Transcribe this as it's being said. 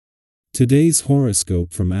Today's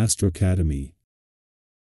horoscope from Astrocademy.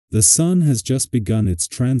 The Sun has just begun its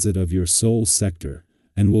transit of your soul sector,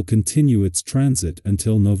 and will continue its transit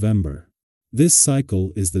until November. This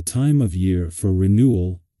cycle is the time of year for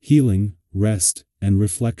renewal, healing, rest, and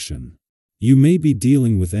reflection. You may be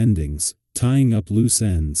dealing with endings, tying up loose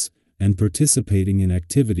ends, and participating in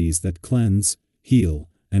activities that cleanse, heal,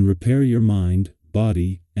 and repair your mind,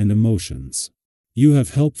 body, and emotions. You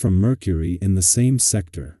have help from Mercury in the same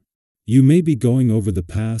sector. You may be going over the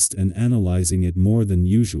past and analyzing it more than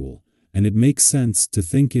usual, and it makes sense to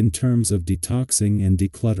think in terms of detoxing and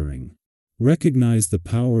decluttering. Recognize the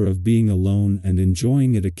power of being alone and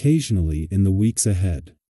enjoying it occasionally in the weeks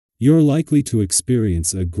ahead. You're likely to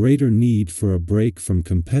experience a greater need for a break from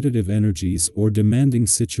competitive energies or demanding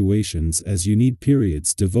situations as you need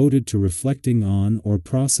periods devoted to reflecting on or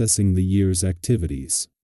processing the year's activities.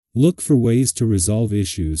 Look for ways to resolve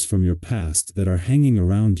issues from your past that are hanging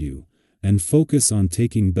around you, and focus on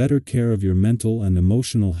taking better care of your mental and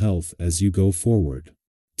emotional health as you go forward.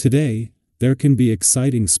 Today, there can be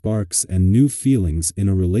exciting sparks and new feelings in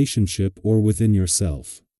a relationship or within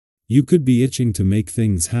yourself. You could be itching to make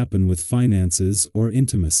things happen with finances or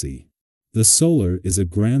intimacy. The solar is a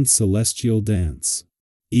grand celestial dance.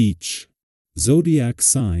 Each zodiac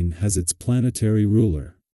sign has its planetary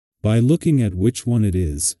ruler. By looking at which one it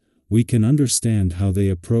is, we can understand how they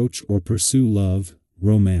approach or pursue love,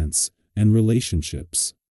 romance, and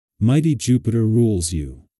relationships. Mighty Jupiter rules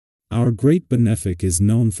you. Our great benefic is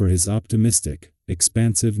known for his optimistic,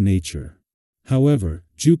 expansive nature. However,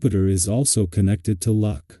 Jupiter is also connected to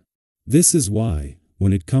luck. This is why,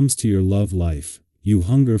 when it comes to your love life, you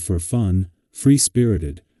hunger for fun,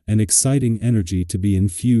 free-spirited, and exciting energy to be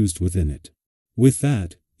infused within it. With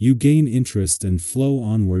that, you gain interest and flow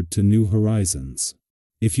onward to new horizons.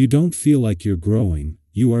 If you don't feel like you're growing,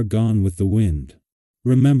 you are gone with the wind.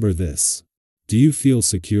 Remember this. Do you feel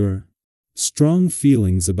secure? Strong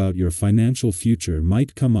feelings about your financial future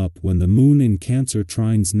might come up when the Moon in Cancer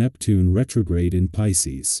trines Neptune retrograde in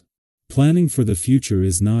Pisces. Planning for the future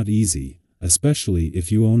is not easy, especially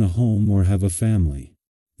if you own a home or have a family.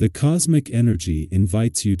 The cosmic energy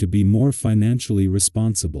invites you to be more financially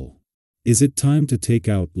responsible. Is it time to take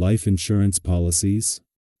out life insurance policies?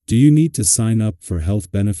 Do you need to sign up for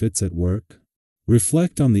health benefits at work?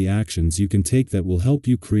 Reflect on the actions you can take that will help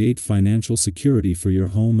you create financial security for your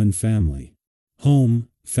home and family. Home,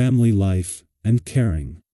 family life, and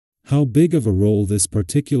caring. How big of a role this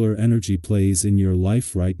particular energy plays in your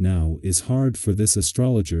life right now is hard for this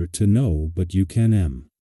astrologer to know, but you can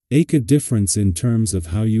make a difference in terms of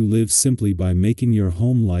how you live simply by making your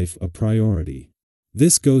home life a priority.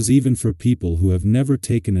 This goes even for people who have never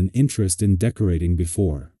taken an interest in decorating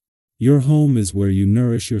before. Your home is where you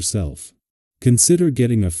nourish yourself. Consider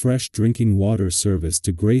getting a fresh drinking water service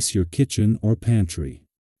to grace your kitchen or pantry.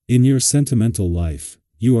 In your sentimental life,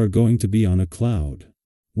 you are going to be on a cloud.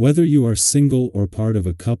 Whether you are single or part of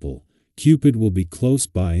a couple, Cupid will be close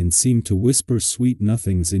by and seem to whisper sweet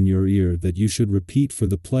nothings in your ear that you should repeat for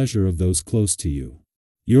the pleasure of those close to you.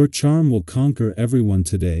 Your charm will conquer everyone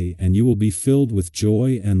today, and you will be filled with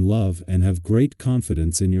joy and love and have great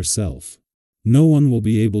confidence in yourself. No one will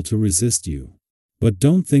be able to resist you. But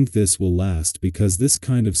don't think this will last, because this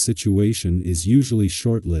kind of situation is usually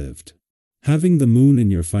short-lived. Having the Moon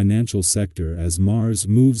in your financial sector as Mars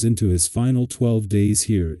moves into his final 12 days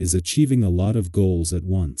here is achieving a lot of goals at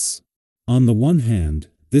once. On the one hand,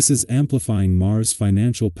 this is amplifying Mars'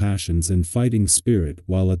 financial passions and fighting spirit,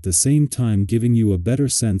 while at the same time giving you a better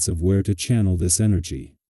sense of where to channel this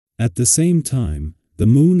energy. At the same time, the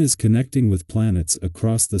Moon is connecting with planets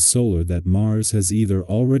across the solar that Mars has either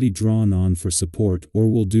already drawn on for support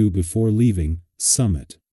or will do before leaving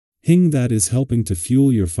summit. That is helping to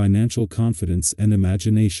fuel your financial confidence and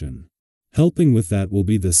imagination. Helping with that will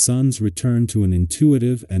be the Sun's return to an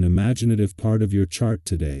intuitive and imaginative part of your chart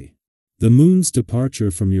today. The Moon's departure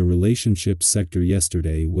from your relationship sector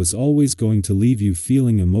yesterday was always going to leave you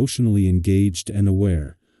feeling emotionally engaged and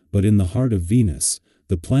aware, but in the heart of Venus,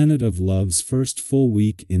 the planet of love's first full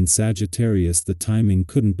week in Sagittarius, the timing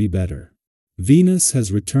couldn't be better. Venus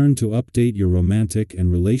has returned to update your romantic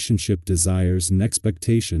and relationship desires and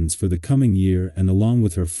expectations for the coming year, and along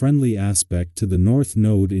with her friendly aspect to the North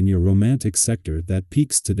Node in your romantic sector that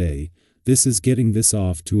peaks today, this is getting this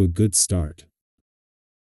off to a good start.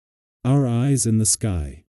 Our eyes in the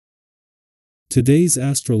sky. Today's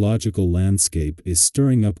astrological landscape is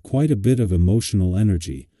stirring up quite a bit of emotional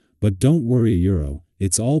energy, but don't worry,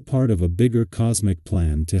 it's all part of a bigger cosmic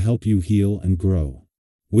plan to help you heal and grow.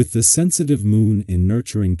 With the sensitive Moon in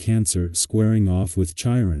nurturing Cancer squaring off with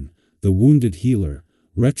Chiron, the wounded healer,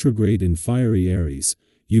 retrograde in fiery Aries,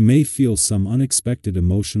 you may feel some unexpected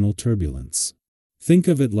emotional turbulence. Think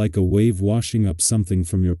of it like a wave washing up something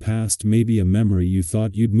from your past, maybe a memory you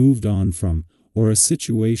thought you'd moved on from, or a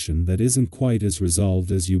situation that isn't quite as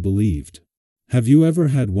resolved as you believed. Have you ever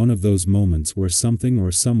had one of those moments where something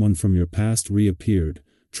or someone from your past reappeared,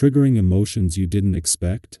 triggering emotions you didn't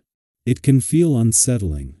expect? It can feel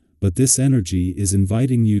unsettling, but this energy is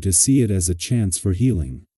inviting you to see it as a chance for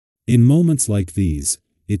healing. In moments like these,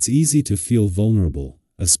 it's easy to feel vulnerable,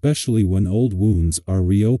 especially when old wounds are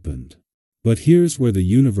reopened. But here's where the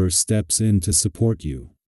universe steps in to support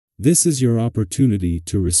you. This is your opportunity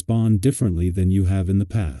to respond differently than you have in the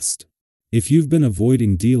past. If you've been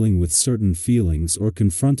avoiding dealing with certain feelings or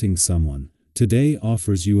confronting someone, today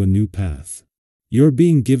offers you a new path. You're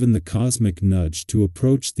being given the cosmic nudge to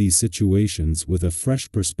approach these situations with a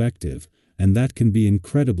fresh perspective, and that can be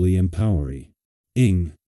incredibly empowering.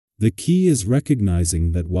 The key is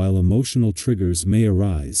recognizing that while emotional triggers may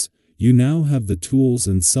arise, you now have the tools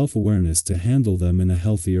and self-awareness to handle them in a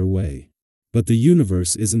healthier way. But the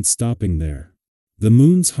universe isn't stopping there. The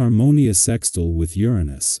moon's harmonious sextile with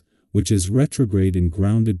Uranus, which is retrograde in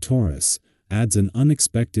grounded Taurus, adds an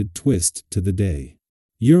unexpected twist to the day.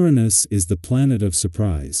 Uranus is the planet of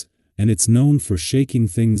surprise, and it's known for shaking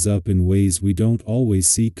things up in ways we don't always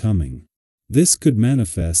see coming. This could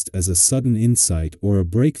manifest as a sudden insight or a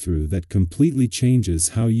breakthrough that completely changes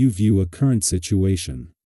how you view a current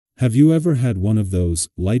situation. Have you ever had one of those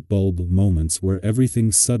light bulb moments where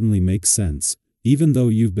everything suddenly makes sense, even though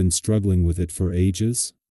you've been struggling with it for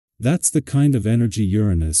ages? That's the kind of energy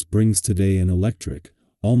Uranus brings today, an electric,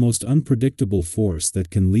 almost unpredictable force that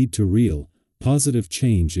can lead to real, positive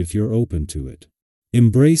change if you're open to it.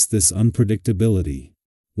 Embrace this unpredictability.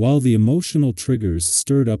 While the emotional triggers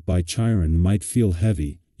stirred up by Chiron might feel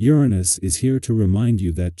heavy, Uranus is here to remind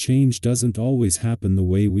you that change doesn't always happen the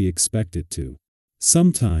way we expect it to.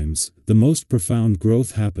 Sometimes, the most profound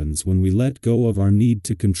growth happens when we let go of our need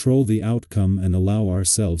to control the outcome and allow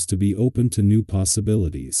ourselves to be open to new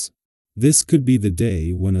possibilities. This could be the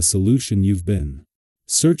day when a solution you've been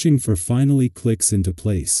searching for finally clicks into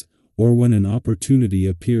place, or when an opportunity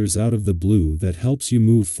appears out of the blue that helps you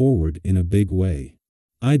move forward in a big way.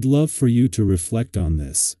 I'd love for you to reflect on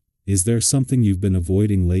this. Is there something you've been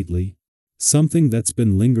avoiding lately? Something that's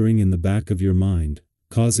been lingering in the back of your mind,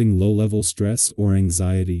 causing low-level stress or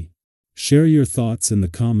anxiety? Share your thoughts in the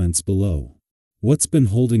comments below. What's been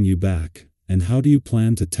holding you back, and how do you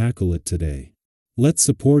plan to tackle it today? Let's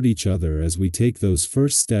support each other as we take those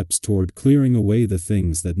first steps toward clearing away the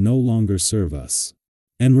things that no longer serve us.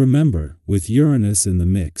 And remember, with Uranus in the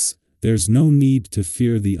mix, there's no need to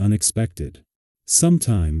fear the unexpected.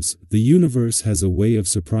 Sometimes, the universe has a way of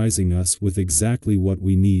surprising us with exactly what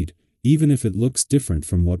we need, even if it looks different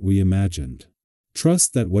from what we imagined.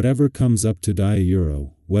 Trust that whatever comes up to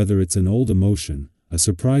Euro, whether it's an old emotion, a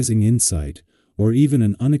surprising insight, or even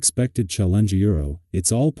an unexpected challenge Euro,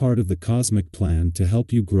 it's all part of the cosmic plan to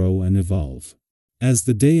help you grow and evolve. As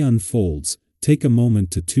the day unfolds, take a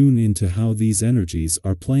moment to tune into how these energies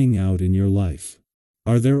are playing out in your life.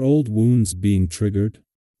 Are there old wounds being triggered?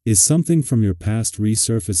 Is something from your past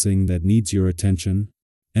resurfacing that needs your attention?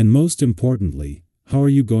 And most importantly, how are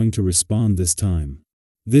you going to respond this time?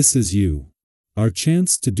 This is our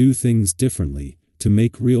chance to do things differently, to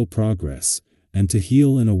make real progress, and to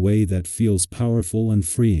heal in a way that feels powerful and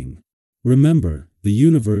freeing. Remember, the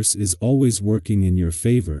universe is always working in your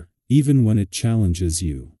favor, even when it challenges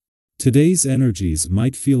you. Today's energies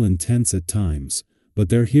might feel intense at times, but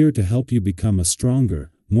they're here to help you become a stronger,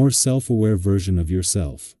 more self-aware version of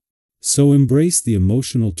yourself. So embrace the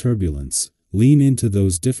emotional turbulence, lean into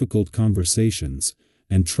those difficult conversations,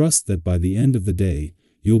 and trust that by the end of the day,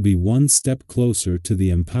 you'll be one step closer to the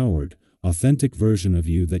empowered, authentic version of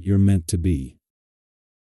you that you're meant to be.